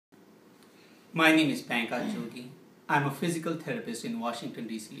My name is Jogi. I'm a physical therapist in Washington,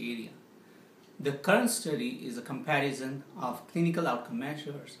 D.C. area. The current study is a comparison of clinical outcome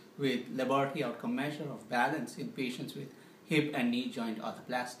measures with laboratory outcome measure of balance in patients with hip and knee joint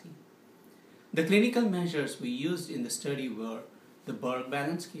arthroplasty. The clinical measures we used in the study were the Berg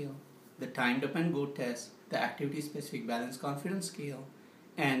Balance Scale, the Timed Up and Go test, the Activity-Specific Balance Confidence Scale,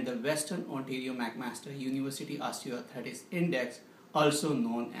 and the Western Ontario McMaster University Osteoarthritis Index, also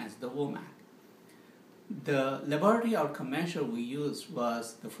known as the WOMAC. The laboratory outcome measure we used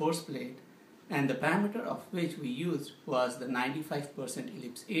was the force plate, and the parameter of which we used was the 95%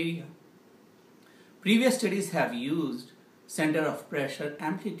 ellipse area. Previous studies have used center of pressure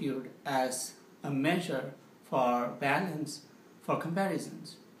amplitude as a measure for balance for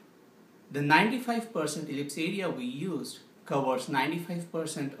comparisons. The 95% ellipse area we used covers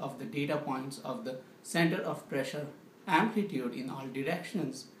 95% of the data points of the center of pressure amplitude in all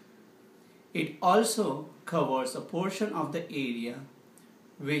directions. It also covers a portion of the area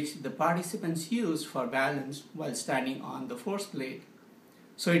which the participants use for balance while standing on the force plate,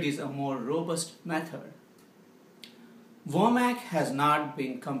 so it is a more robust method. WOMAC has not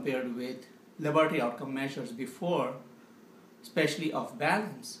been compared with laboratory outcome measures before, especially of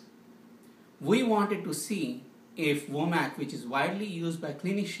balance. We wanted to see if WOMAC, which is widely used by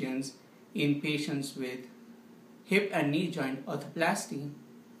clinicians in patients with hip and knee joint arthroplasty,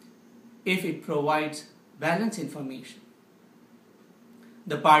 if it provides balance information.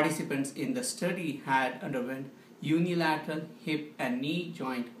 The participants in the study had underwent unilateral hip and knee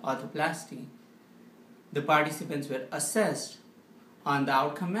joint arthroplasty. The participants were assessed on the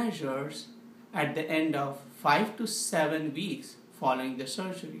outcome measures at the end of 5 to 7 weeks following the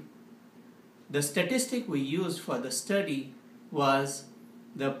surgery. The statistic we used for the study was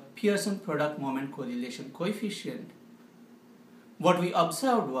the Pearson product moment correlation coefficient. What we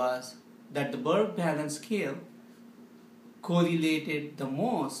observed was that the Berg Balance Scale correlated the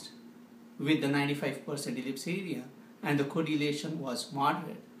most with the 95% ellipse area, and the correlation was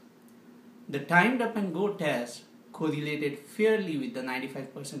moderate. The Timed Up and Go test correlated fairly with the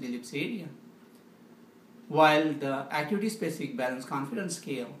 95% ellipse area, while the Activity-Specific Balance Confidence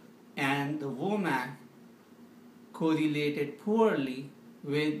Scale and the WOMAC correlated poorly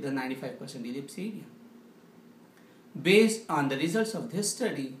with the 95% ellipse area. Based on the results of this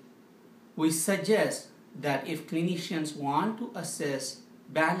study, we suggest that if clinicians want to assess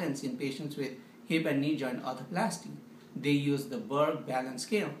balance in patients with hip and knee joint arthroplasty, they use the Berg Balance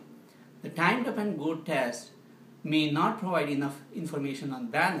Scale. The Timed Up and Go test may not provide enough information on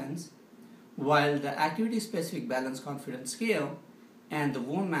balance, while the Activity-Specific Balance Confidence Scale and the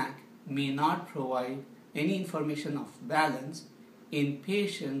WOMAC may not provide any information of balance in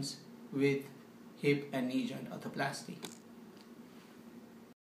patients with hip and knee joint arthroplasty.